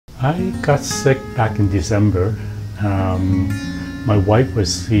I got sick back in December. My wife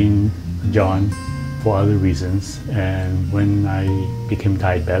was seeing John for other reasons, and when I became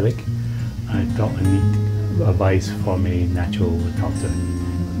diabetic, I felt I need advice from a natural doctor.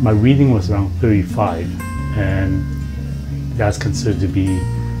 My reading was around 35, and that's considered to be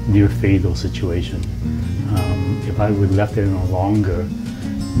near fatal situation. If I would left it any longer,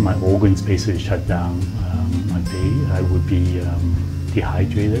 my organs basically shut down. I would be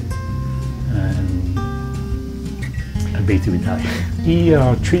dehydrated, and I basically died. He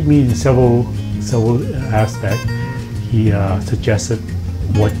treated me in several aspects. He suggested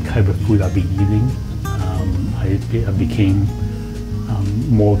what type of food I'd be eating. I became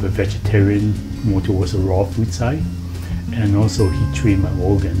more of a vegetarian, more towards the raw food side. And also he treated my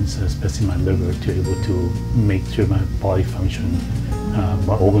organs, especially my liver, to be able to make sure my body function,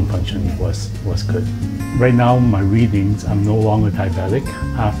 my organ function was good. Right now, my readings, I'm no longer diabetic.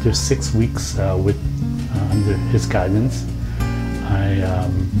 After 6 weeks under his guidance,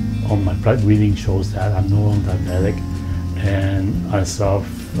 on my blood reading shows that I'm no longer diabetic. And as of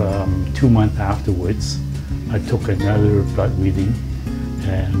 2 months afterwards, I took another blood reading,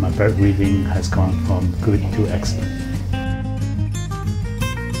 and my blood reading has gone from good to excellent.